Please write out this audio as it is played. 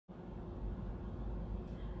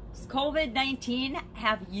COVID-19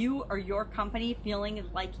 have you or your company feeling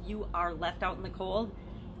like you are left out in the cold?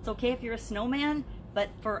 It's okay if you're a snowman, but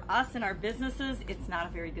for us and our businesses, it's not a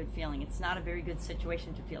very good feeling. It's not a very good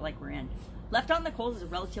situation to feel like we're in. Left out in the cold is a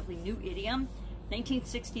relatively new idiom.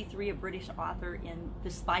 1963, a British author in The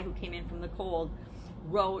Spy Who Came in from the Cold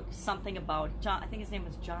wrote something about John, I think his name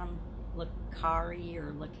was John Le Carre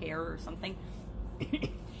or Le Carre or something.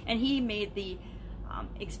 And he made the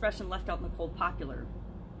expression left out in the cold popular.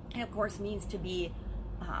 And of course means to be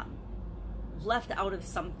left out of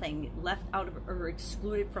something, left out of or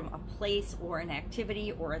excluded from a place or an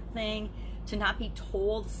activity or a thing, to not be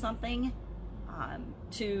told something,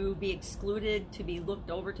 to be excluded, to be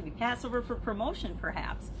looked over, to be passed over for promotion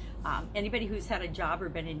perhaps. Anybody who's had a job or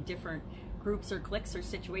been in different groups or cliques or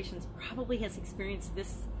situations probably has experienced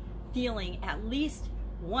this feeling at least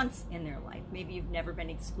once in their life. Maybe you've never been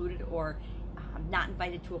excluded or not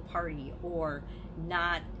invited to a party or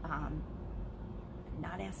not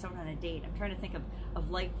asked out on a date. I'm trying to think of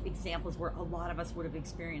life examples where a lot of us would have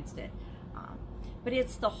experienced it. But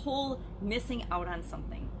it's the whole missing out on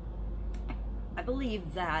something. I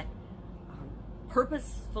believe that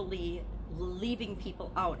purposefully leaving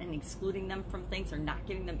people out and excluding them from things or not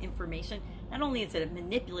giving them information, not only is it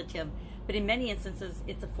manipulative, but in many instances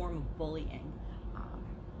it's a form of bullying.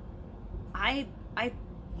 I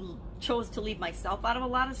chose to leave myself out of a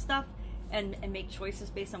lot of stuff and make choices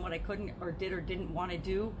based on what I couldn't or did or didn't want to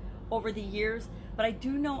do over the years. But I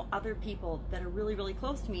do know other people that are really, really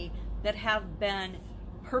close to me that have been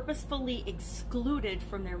purposefully excluded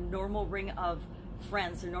from their normal ring of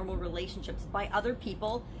friends, their normal relationships by other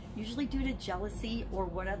people, usually due to jealousy or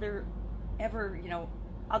whatever,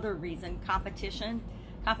 other reason. Competition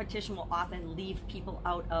will often leave people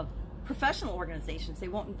out of professional organizations. They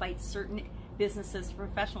won't invite certain businesses to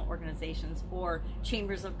professional organizations or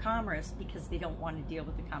chambers of commerce because they don't want to deal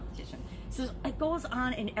with the competition. So it goes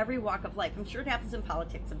on in every walk of life. I'm sure it happens in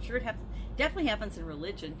politics. I'm sure it definitely happens in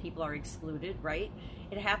religion. People are excluded, right?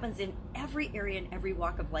 It happens in every area, in every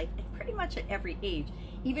walk of life, and pretty much at every age.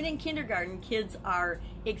 Even in kindergarten, kids are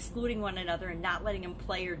excluding one another and not letting them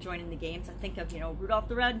play or join in the games. I think of, Rudolph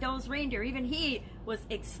the Red-Nosed Reindeer. Even he was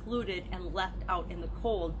excluded and left out in the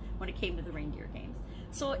cold when it came to the reindeer games.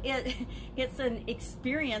 So it's an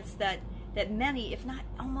experience that many, if not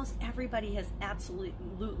almost everybody, has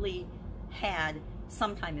absolutely had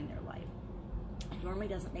sometime in their life. It normally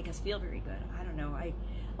doesn't make us feel very good. I don't know.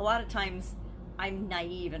 A lot of times I'm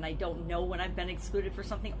naive and I don't know when I've been excluded for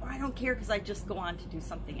something, or I don't care because I just go on to do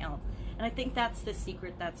something else. And I think that's the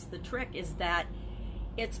secret, that's the trick, is that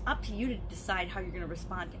it's up to you to decide how you're going to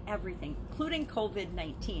respond to everything, including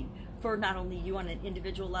COVID-19, for not only you on an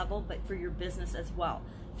individual level, but for your business as well.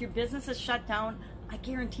 If your business is shut down, I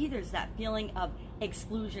guarantee there's that feeling of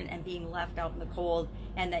exclusion and being left out in the cold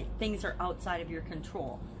and that things are outside of your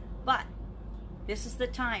control. But this is the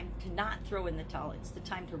time to not throw in the towel. It's the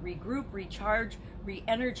time to regroup, recharge,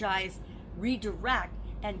 re-energize, redirect,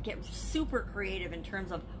 and get super creative in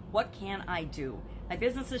terms of what can I do? My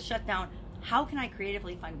business is shut down. How can I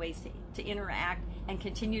creatively find ways to interact and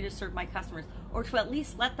continue to serve my customers, or to at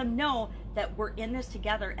least let them know that we're in this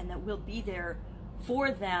together and that we'll be there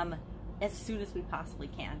for them as soon as we possibly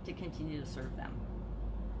can to continue to serve them.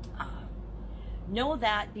 Know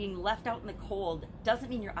that being left out in the cold doesn't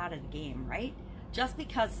mean you're out of the game, right? Just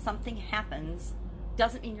because something happens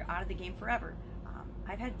doesn't mean you're out of the game forever.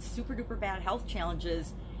 I've had super duper bad health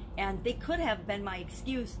challenges, and they could have been my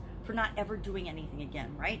excuse for not ever doing anything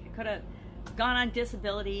again, right? I could have gone on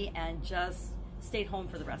disability and just stayed home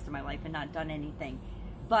for the rest of my life and not done anything.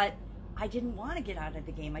 But I didn't want to get out of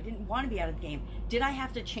the game. I didn't want to be out of the game. Did I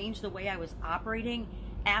have to change the way I was operating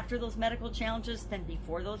after those medical challenges than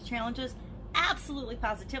before those challenges? Absolutely,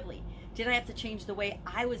 positively. Did I have to change the way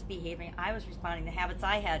I was behaving, I was responding, the habits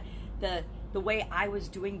I had, the way I was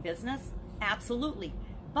doing business? Absolutely.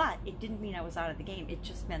 But it didn't mean I was out of the game. It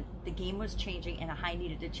just meant the game was changing and I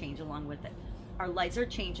needed to change along with it. Our lives are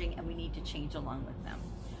changing and we need to change along with them.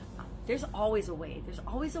 There's always a way. There's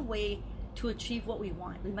always a way to achieve what we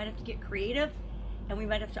want. We might have to get creative, and we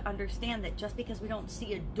might have to understand that just because we don't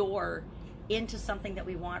see a door into something that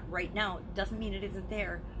we want right now doesn't mean it isn't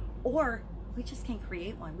there. Or we just can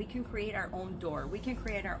create one. We can create our own door. We can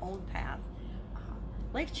create our own path.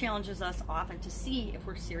 Life challenges us often to see if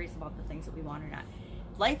we're serious about the things that we want or not.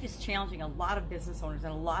 Life is challenging a lot of business owners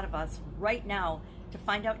and a lot of us right now to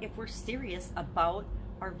find out if we're serious about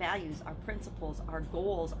our values, our principles, our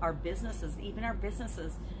goals, our businesses, even our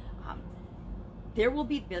businesses. There will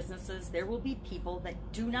be businesses, there will be people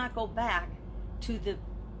that do not go back to the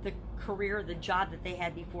career, the job that they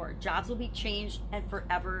had before. Jobs will be changed and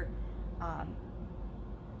forever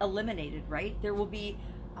eliminated, right? There will be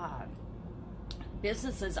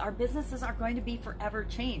businesses. Our businesses are going to be forever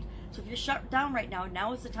changed. So if you're shut down right now,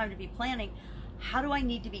 now is the time to be planning. How do I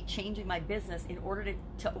need to be changing my business in order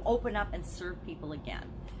to open up and serve people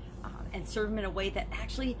again? And serve them in a way that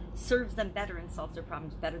actually serves them better and solves their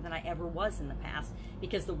problems better than I ever was in the past,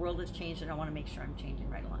 because the world has changed and I want to make sure I'm changing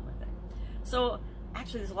right along with it. So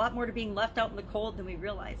actually, there's a lot more to being left out in the cold than we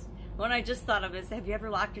realized. One I just thought of is, have you ever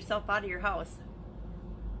locked yourself out of your house?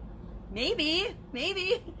 Maybe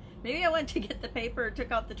I went to get the paper or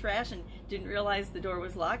took out the trash and didn't realize the door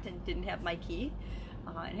was locked and didn't have my key.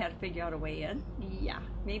 And had to figure out a way in. Yeah,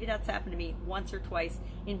 maybe that's happened to me once or twice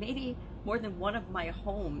in maybe more than one of my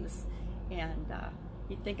homes. And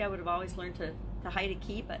you'd think I would have always learned to hide a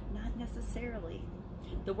key, but not necessarily.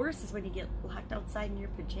 The worst is when you get locked outside in your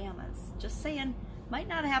pajamas. Just saying, might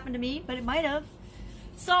not have happened to me, but it might have.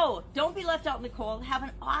 So don't be left out in the cold. Have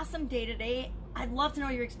an awesome day today. I'd love to know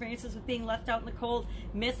your experiences with being left out in the cold,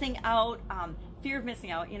 missing out, fear of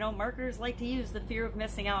missing out. You know, marketers like to use the fear of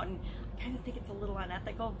missing out, and I kind of think it's a little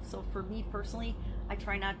unethical. So for me personally, I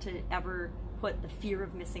try not to ever put the fear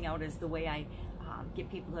of missing out as the way I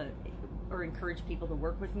get people to, or encourage people to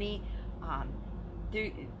work with me.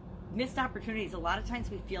 Missed opportunities, a lot of times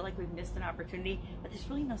we feel like we've missed an opportunity, but there's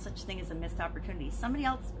really no such thing as a missed opportunity. Somebody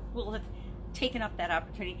else will have taken up that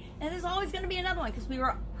opportunity, and there's always going to be another one, because we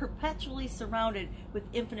are perpetually surrounded with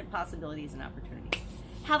infinite possibilities and opportunities.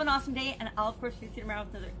 Have an awesome day, and I'll of course be with you tomorrow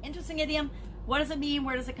with another interesting idiom. What does it mean?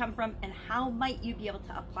 Where does it come from? And how might you be able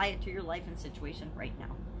to apply it to your life and situation right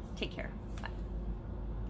now? Take care.